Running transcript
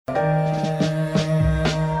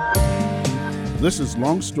This is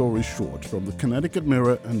Long Story Short from the Connecticut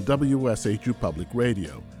Mirror and WSHU Public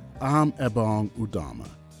Radio. I'm Ebong Udoma.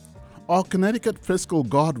 Are Connecticut fiscal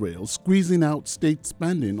guardrails squeezing out state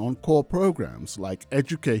spending on core programs like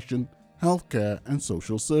education, healthcare, and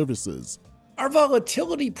social services? Our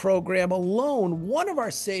volatility program alone, one of our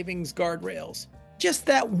savings guardrails, just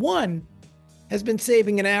that one, has been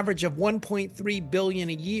saving an average of $1.3 billion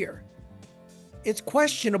a year. It's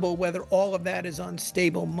questionable whether all of that is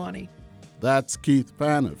unstable money. That's Keith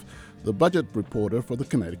Phaneuf, the budget reporter for the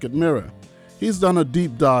Connecticut Mirror. He's done a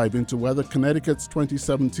deep dive into whether Connecticut's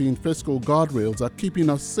 2017 fiscal guardrails are keeping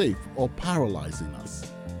us safe or paralyzing us.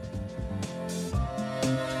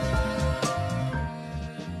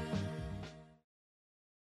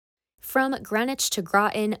 From Greenwich to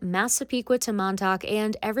Groton, Massapequa to Montauk,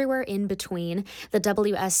 and everywhere in between, the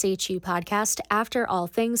WSHU podcast, After All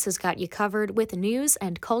Things, has got you covered with news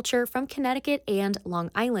and culture from Connecticut and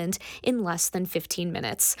Long Island in less than 15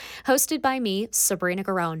 minutes. Hosted by me, Sabrina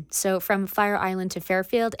Garone. So from Fire Island to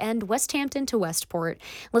Fairfield and West Hampton to Westport,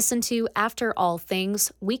 listen to After All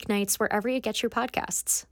Things weeknights wherever you get your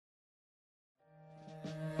podcasts.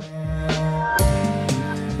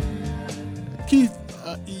 Keith,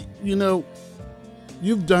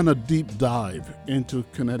 you've done a deep dive into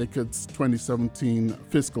Connecticut's 2017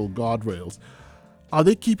 fiscal guardrails. Are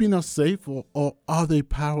they keeping us safe or are they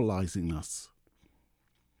paralyzing us?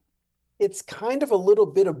 It's kind of a little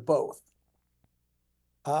bit of both.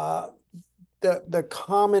 The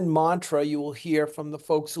common mantra you will hear from the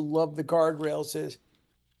folks who love the guardrails is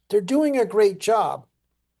they're doing a great job.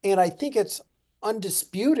 And I think it's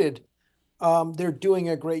undisputed they're doing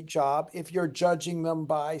a great job if you're judging them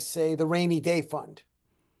by, say, the rainy day fund.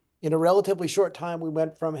 In a relatively short time, we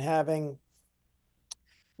went from having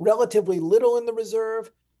relatively little in the reserve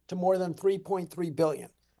to more than $3.3 billion.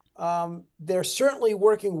 They're certainly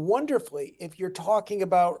working wonderfully if you're talking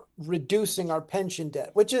about reducing our pension debt,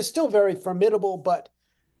 which is still very formidable, but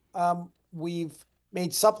we've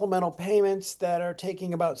made supplemental payments that are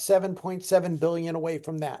taking about $7.7 billion away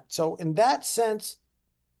from that. So in that sense,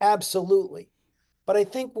 absolutely. But I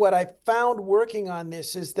think what I found working on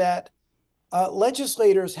this is that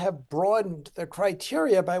legislators have broadened the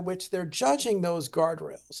criteria by which they're judging those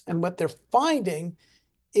guardrails. And what they're finding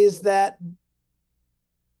is that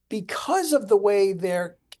because of the way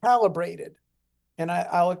they're calibrated, and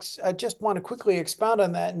I just want to quickly expound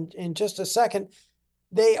on that in just a second,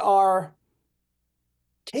 they are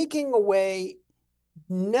taking away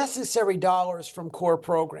necessary dollars from core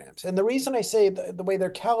programs. And the reason I say the way they're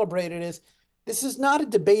calibrated is this is not a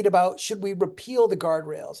debate about should we repeal the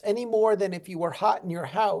guardrails any more than if you were hot in your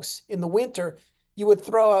house in the winter, you would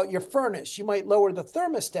throw out your furnace. You might lower the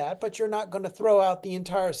thermostat, but you're not going to throw out the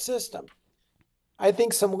entire system. I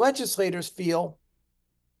think some legislators feel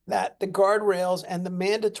that the guardrails and the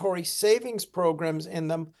mandatory savings programs in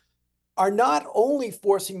them are not only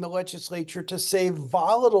forcing the legislature to save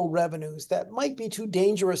volatile revenues that might be too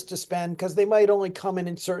dangerous to spend because they might only come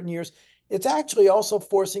in certain years. It's actually also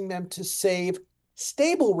forcing them to save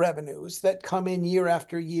stable revenues that come in year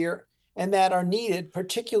after year and that are needed,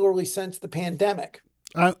 particularly since the pandemic.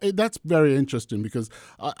 That's very interesting because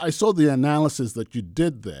I saw the analysis that you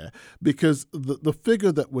did there because the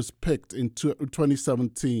figure that was picked in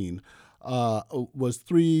 2017 was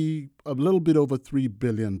a little bit over $3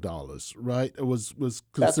 billion, right? It was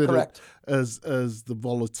considered as the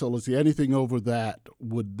volatility. Anything over that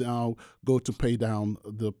would now go to pay down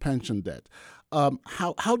the pension debt.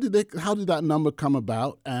 How did that number come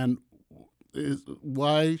about, and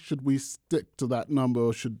why should we stick to that number?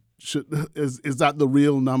 Or is that the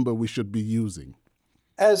real number we should be using?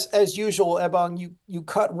 As usual, Ebong, you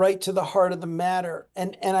cut right to the heart of the matter.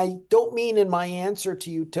 And I don't mean in my answer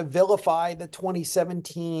to you to vilify the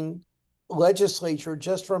 2017 legislature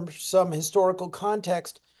just from some historical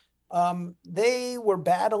context. They were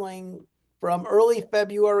battling from early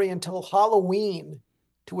February until Halloween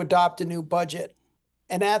to adopt a new budget.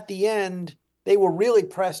 And at the end, they were really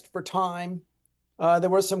pressed for time. There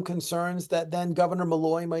were some concerns that then Governor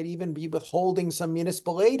Malloy might even be withholding some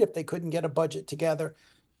municipal aid if they couldn't get a budget together.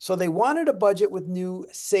 So they wanted a budget with new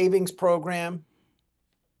savings program.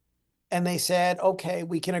 And they said, okay,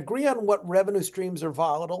 we can agree on what revenue streams are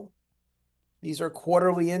volatile. These are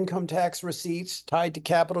quarterly income tax receipts tied to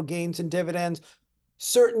capital gains and dividends,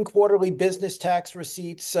 certain quarterly business tax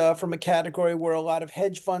receipts from a category where a lot of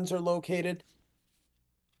hedge funds are located.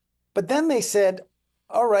 But then they said,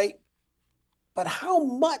 all right, but how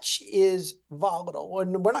much is volatile?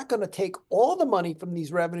 And we're not going to take all the money from these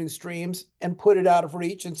revenue streams and put it out of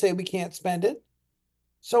reach and say we can't spend it.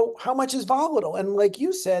 So how much is volatile? And like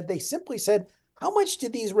you said, they simply said, How much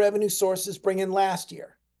did these revenue sources bring in last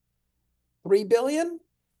year? 3 billion?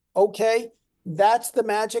 Okay, that's the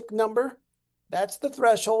magic number. That's the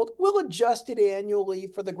threshold. We'll adjust it annually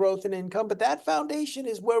for the growth in income, but that foundation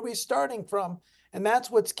is where we're starting from, and that's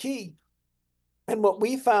what's key. And what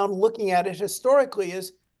we found looking at it historically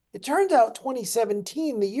is it turns out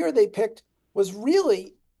 2017, the year they picked, was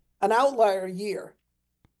really an outlier year.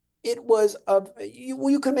 It was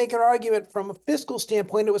you could make an argument from a fiscal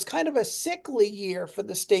standpoint, it was kind of a sickly year for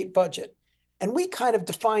the state budget. And we kind of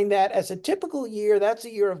define that as a typical year. That's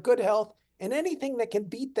a year of good health, and anything that can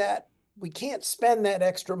beat that, we can't spend that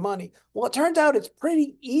extra money. Well, it turns out it's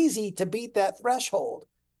pretty easy to beat that threshold.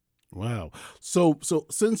 Wow. So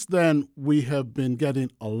since then, we have been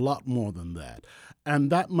getting a lot more than that.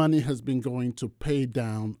 And that money has been going to pay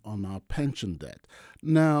down on our pension debt.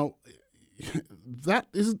 Now, that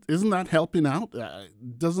isn't that helping out?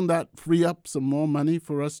 Doesn't that free up some more money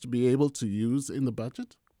for us to be able to use in the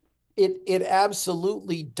budget? It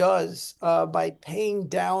absolutely does. By paying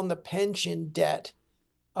down the pension debt,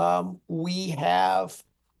 we have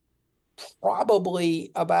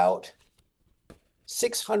probably about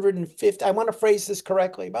 650, I want to phrase this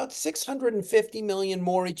correctly, about 650 million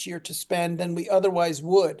more each year to spend than we otherwise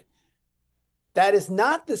would. That is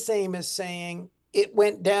not the same as saying it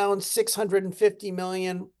went down 650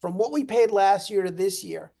 million from what we paid last year to this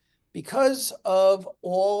year. Because of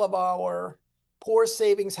all of our poor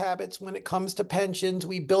savings habits when it comes to pensions,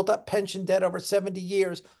 we built up pension debt over 70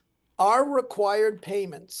 years. Our required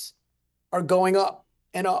payments are going up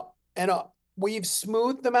and up and up. We've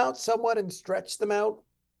smoothed them out somewhat and stretched them out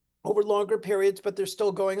over longer periods, but they're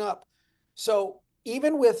still going up. So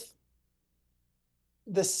even with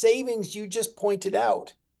the savings you just pointed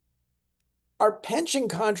out, our pension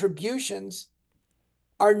contributions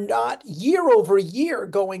are not year over year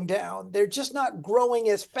going down. They're just not growing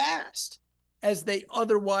as fast as they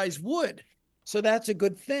otherwise would. So that's a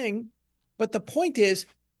good thing. But the point is,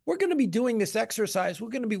 we're going to be doing this exercise. We're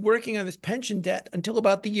going to be working on this pension debt until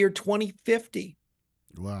about the year 2050.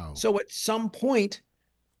 Wow. So at some point,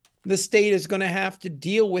 the state is going to have to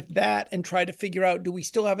deal with that and try to figure out, do we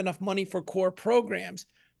still have enough money for core programs?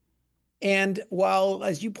 And while,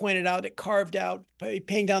 as you pointed out, it carved out by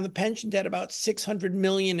paying down the pension debt about 600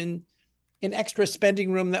 million in extra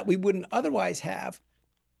spending room that we wouldn't otherwise have,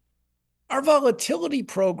 our volatility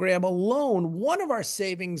program alone, one of our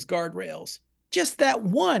savings guardrails, just that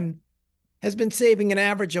one, has been saving an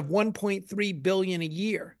average of 1.3 billion a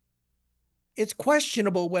year. It's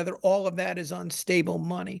questionable whether all of that is unstable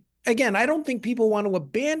money. Again, I don't think people want to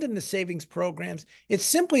abandon the savings programs. It's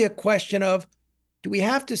simply a question of, do we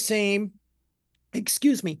have to save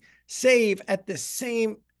at the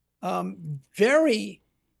same very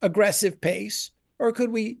aggressive pace, or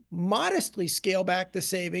could we modestly scale back the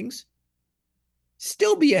savings,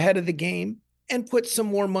 still be ahead of the game, and put some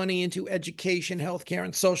more money into education, healthcare,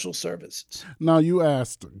 and social services? Now, you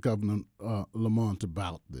asked Governor Lamont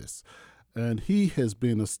about this, and he has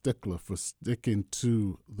been a stickler for sticking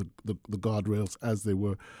to the guardrails as they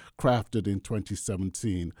were crafted in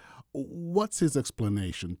 2017. What's his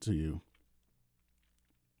explanation to you?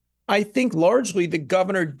 I think largely the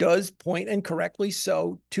governor does point, and correctly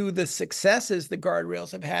so, to the successes the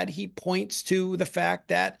guardrails have had. He points to the fact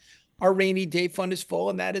that our rainy day fund is full,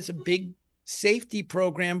 and that is a big safety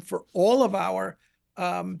program for all of our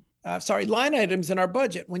line items in our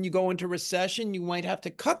budget. When you go into recession, you might have to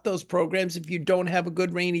cut those programs if you don't have a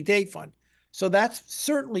good rainy day fund. So that's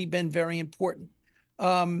certainly been very important.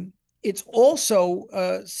 It's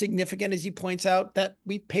also significant, as he points out, that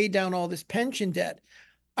we paid down all this pension debt.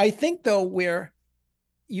 I think, though, where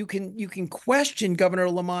you can question Governor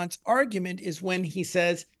Lamont's argument is when he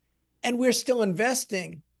says, and we're still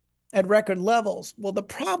investing at record levels. Well, the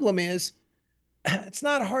problem is, it's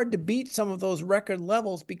not hard to beat some of those record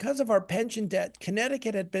levels. Because of our pension debt,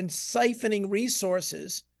 Connecticut had been siphoning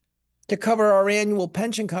resources to cover our annual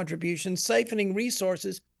pension contributions, siphoning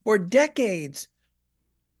resources for decades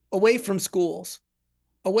away from schools,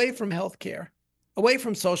 away from healthcare, away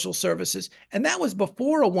from social services. And that was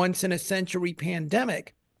before a once-in-a-century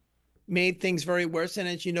pandemic made things very worse. And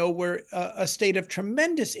as you know, we're a state of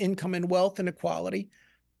tremendous income and wealth inequality.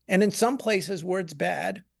 And in some places where it's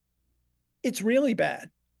bad, it's really bad.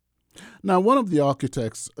 Now, one of the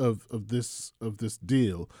architects of this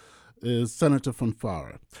deal is Senator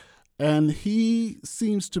Phaneuf, and he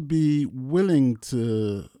seems to be willing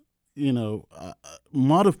to,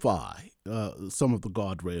 modify some of the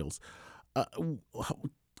guardrails.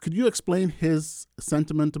 Could you explain his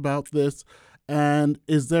sentiment about this? And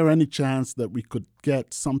is there any chance that we could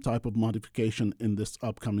get some type of modification in this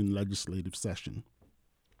upcoming legislative session?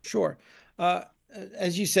 Sure.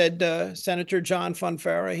 As you said, Senator John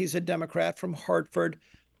Phaneuf, he's a Democrat from Hartford,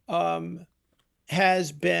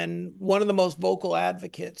 has been one of the most vocal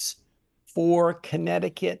advocates for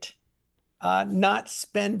Connecticut not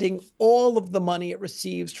spending all of the money it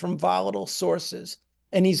receives from volatile sources.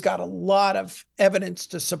 And he's got a lot of evidence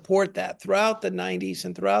to support that. Throughout the 90s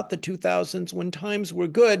and throughout the 2000s, when times were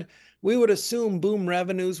good, we would assume boom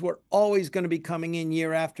revenues were always going to be coming in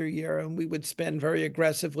year after year, and we would spend very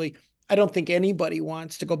aggressively. I don't think anybody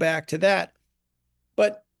wants to go back to that.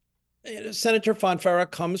 But Senator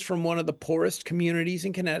Phaneuf comes from one of the poorest communities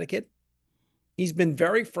in Connecticut. He's been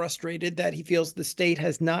very frustrated that he feels the state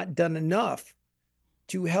has not done enough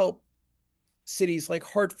to help cities like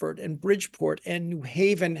Hartford and Bridgeport and New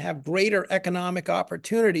Haven have greater economic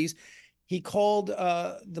opportunities. He called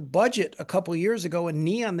the budget a couple of years ago a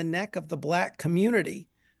knee on the neck of the Black community.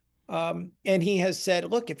 And he has said,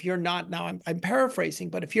 look, if you're not, now I'm paraphrasing,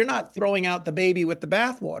 but if you're not throwing out the baby with the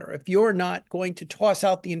bathwater, if you're not going to toss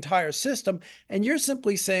out the entire system, and you're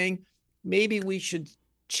simply saying, maybe we should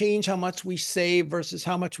change how much we save versus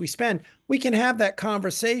how much we spend, we can have that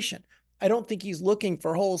conversation. I don't think he's looking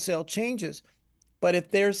for wholesale changes, but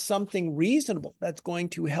if there's something reasonable that's going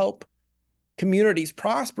to help communities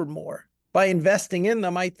prosper more by investing in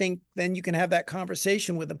them, I think then you can have that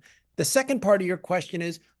conversation with them. The second part of your question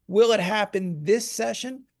is, will it happen this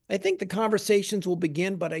session? I think the conversations will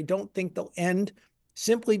begin, but I don't think they'll end,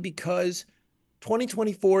 simply because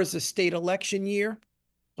 2024 is a state election year.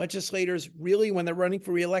 Legislators really, when they're running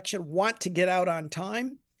for re-election, want to get out on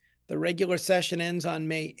time. The regular session ends on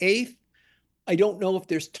May 8th. I don't know if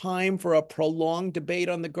there's time for a prolonged debate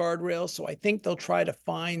on the guardrails, so I think they'll try to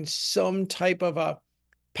find some type of a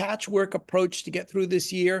patchwork approach to get through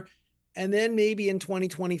this year. And then maybe in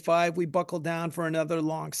 2025, we buckle down for another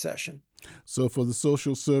long session. So for the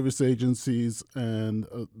social service agencies and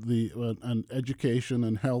and education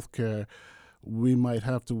and healthcare, we might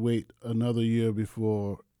have to wait another year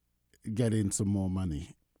before getting some more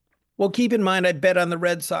money. Well, keep in mind, I bet on the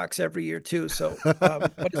Red Sox every year, too. So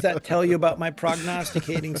what does that tell you about my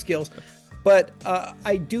prognosticating skills? But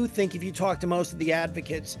I do think if you talk to most of the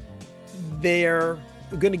advocates, they're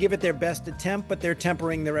going to give it their best attempt, but they're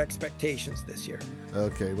tempering their expectations this year.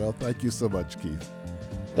 Okay, well, thank you so much, Keith.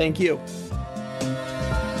 Thank you.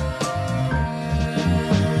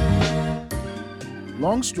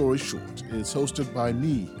 Long Story Short is hosted by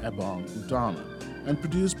me, Ebong Udoma, and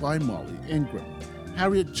produced by Molly Ingram.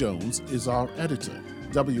 Harriet Jones is our editor.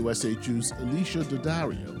 WSHU's Alicia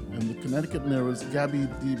Daddario and the Connecticut Mirror's Gabby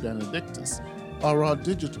DeBenedictis are our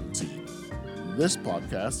digital team. This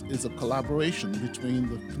podcast is a collaboration between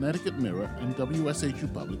the Connecticut Mirror and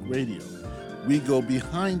WSHU Public Radio. We go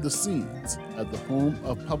behind the scenes at the home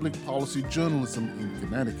of public policy journalism in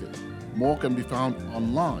Connecticut. More can be found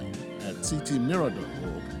online at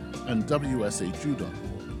ctmirror.org and wshu.org.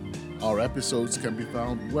 Our episodes can be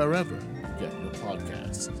found wherever you get your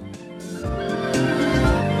podcasts.